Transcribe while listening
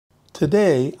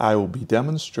Today, I will be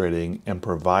demonstrating and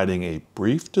providing a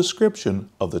brief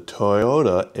description of the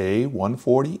Toyota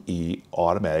A140E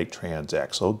automatic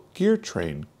transaxle gear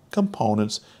train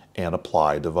components and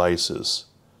apply devices.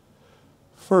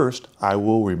 First, I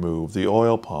will remove the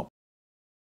oil pump.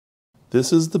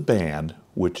 This is the band,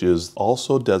 which is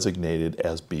also designated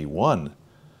as B1.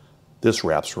 This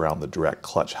wraps around the direct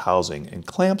clutch housing and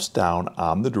clamps down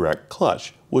on the direct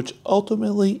clutch, which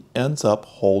ultimately ends up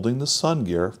holding the sun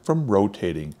gear from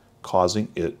rotating, causing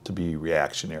it to be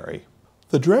reactionary.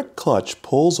 The direct clutch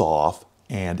pulls off,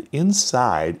 and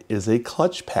inside is a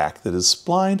clutch pack that is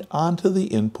splined onto the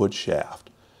input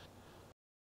shaft.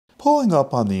 Pulling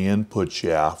up on the input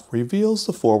shaft reveals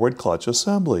the forward clutch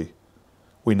assembly.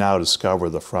 We now discover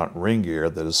the front ring gear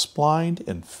that is splined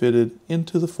and fitted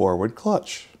into the forward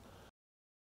clutch.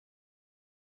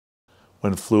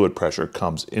 When fluid pressure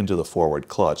comes into the forward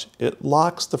clutch, it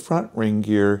locks the front ring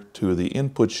gear to the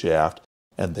input shaft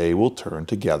and they will turn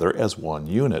together as one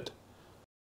unit.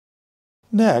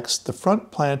 Next, the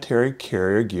front planetary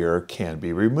carrier gear can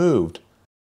be removed.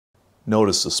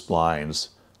 Notice the splines.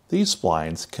 These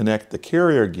splines connect the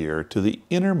carrier gear to the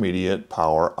intermediate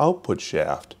power output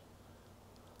shaft.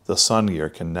 The sun gear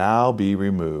can now be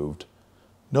removed.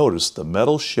 Notice the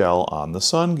metal shell on the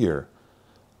sun gear.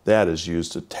 That is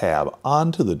used to tab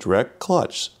onto the direct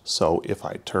clutch, so if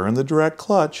I turn the direct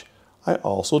clutch, I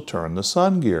also turn the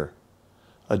sun gear.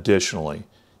 Additionally,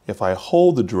 if I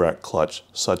hold the direct clutch,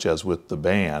 such as with the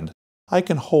band, I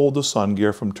can hold the sun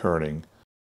gear from turning.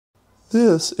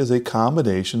 This is a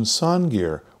combination sun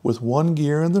gear with one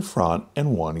gear in the front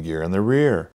and one gear in the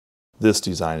rear. This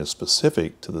design is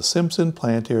specific to the Simpson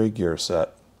planetary gear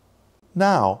set.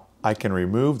 Now, I can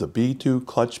remove the B2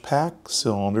 clutch pack,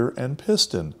 cylinder, and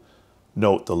piston.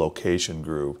 Note the location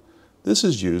groove. This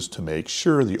is used to make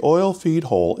sure the oil feed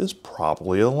hole is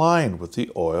properly aligned with the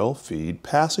oil feed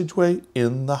passageway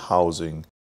in the housing.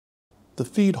 The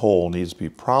feed hole needs to be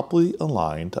properly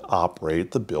aligned to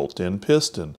operate the built-in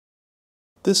piston.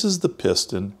 This is the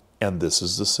piston and this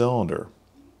is the cylinder.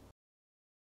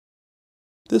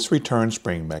 This return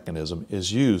spring mechanism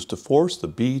is used to force the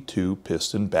B2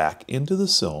 piston back into the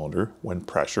cylinder when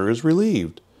pressure is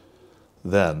relieved.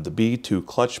 Then the B2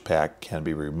 clutch pack can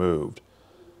be removed.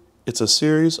 It's a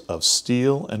series of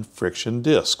steel and friction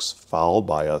discs followed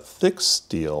by a thick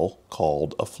steel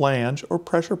called a flange or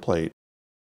pressure plate.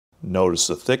 Notice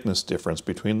the thickness difference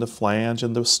between the flange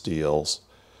and the steels.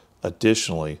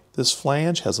 Additionally, this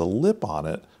flange has a lip on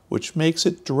it which makes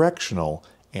it directional,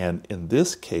 and in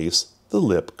this case the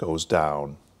lip goes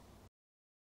down.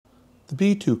 The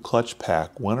B2 clutch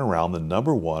pack went around the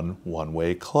number 1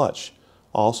 one-way clutch,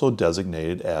 also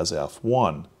designated as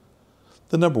F1.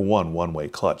 The number 1 one-way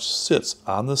clutch sits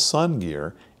on the sun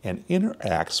gear and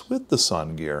interacts with the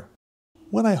sun gear.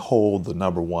 When I hold the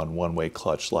number 1 one-way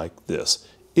clutch like this,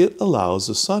 it allows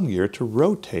the sun gear to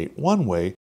rotate one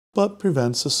way but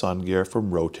prevents the sun gear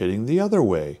from rotating the other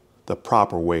way. The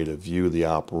proper way to view the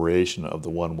operation of the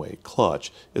one-way clutch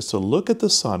is to look at the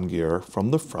sun gear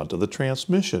from the front of the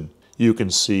transmission. You can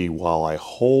see while I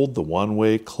hold the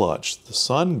one-way clutch, the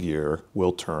sun gear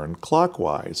will turn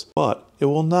clockwise, but it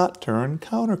will not turn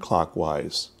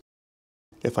counterclockwise.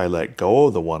 If I let go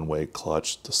of the one-way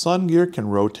clutch, the sun gear can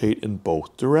rotate in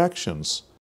both directions.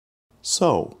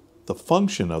 So, the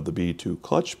function of the B2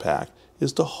 clutch pack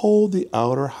is to hold the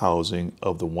outer housing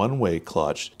of the one-way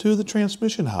clutch to the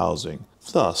transmission housing,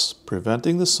 thus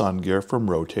preventing the sun gear from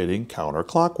rotating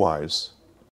counterclockwise.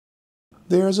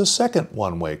 There is a second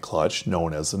one-way clutch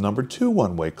known as the number 2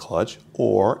 one-way clutch,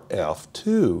 or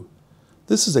F2.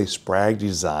 This is a sprag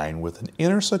design with an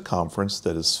inner circumference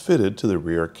that is fitted to the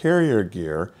rear carrier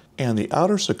gear and the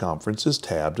outer circumference is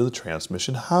tabbed to the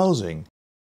transmission housing.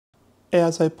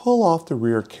 As I pull off the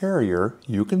rear carrier,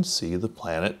 you can see the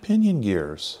planet pinion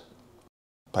gears.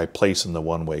 By placing the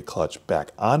one-way clutch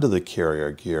back onto the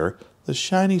carrier gear, the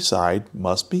shiny side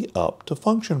must be up to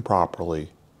function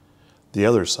properly. The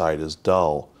other side is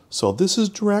dull, so this is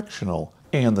directional,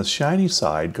 and the shiny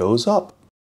side goes up.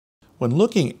 When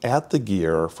looking at the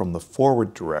gear from the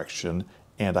forward direction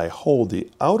and I hold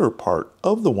the outer part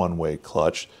of the one-way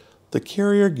clutch, the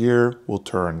carrier gear will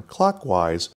turn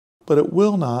clockwise, but it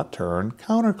will not turn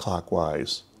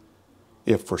counterclockwise.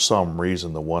 If for some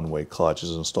reason the one-way clutch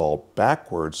is installed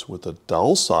backwards with the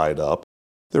dull side up,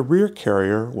 the rear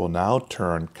carrier will now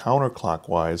turn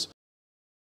counterclockwise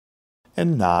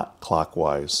and not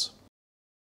clockwise.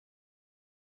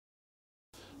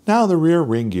 Now the rear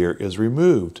ring gear is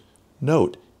removed.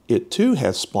 Note, it too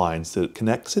has splines that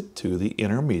connects it to the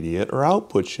intermediate or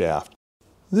output shaft.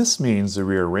 This means the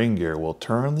rear ring gear will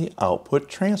turn the output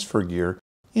transfer gear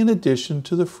in addition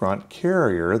to the front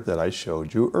carrier that I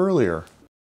showed you earlier.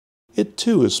 It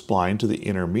too is splined to the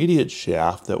intermediate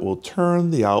shaft that will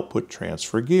turn the output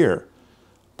transfer gear.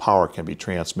 Power can be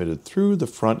transmitted through the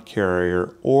front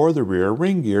carrier or the rear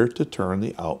ring gear to turn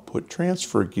the output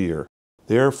transfer gear.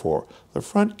 Therefore, the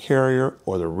front carrier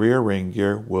or the rear ring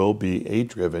gear will be a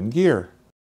driven gear.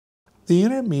 The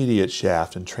intermediate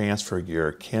shaft and transfer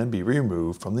gear can be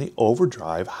removed from the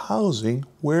overdrive housing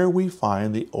where we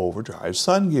find the overdrive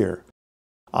sun gear.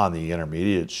 On the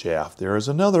intermediate shaft there is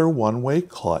another one-way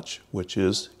clutch, which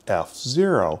is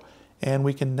F0, and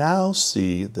we can now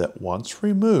see that once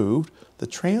removed, the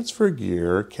transfer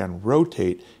gear can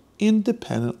rotate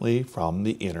independently from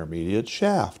the intermediate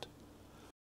shaft.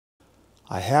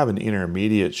 I have an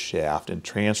intermediate shaft and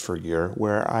transfer gear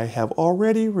where I have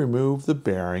already removed the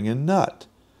bearing and nut.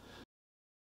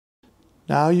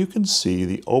 Now you can see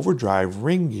the overdrive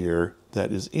ring gear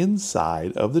that is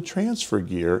inside of the transfer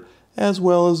gear, as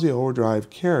well as the overdrive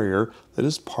carrier that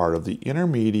is part of the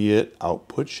intermediate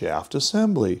output shaft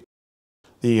assembly.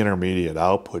 The intermediate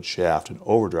output shaft and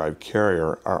overdrive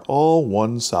carrier are all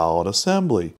one solid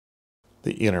assembly.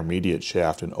 The intermediate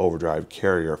shaft and overdrive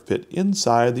carrier fit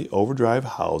inside the overdrive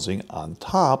housing on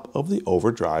top of the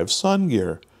overdrive sun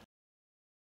gear.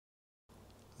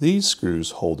 These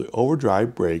screws hold the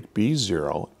overdrive brake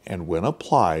B0 and when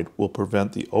applied will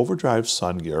prevent the overdrive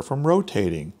sun gear from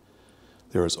rotating.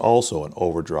 There is also an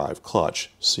overdrive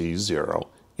clutch, C0,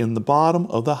 in the bottom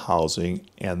of the housing,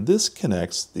 and this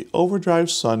connects the overdrive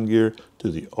sun gear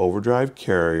to the overdrive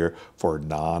carrier for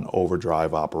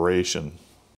non-overdrive operation.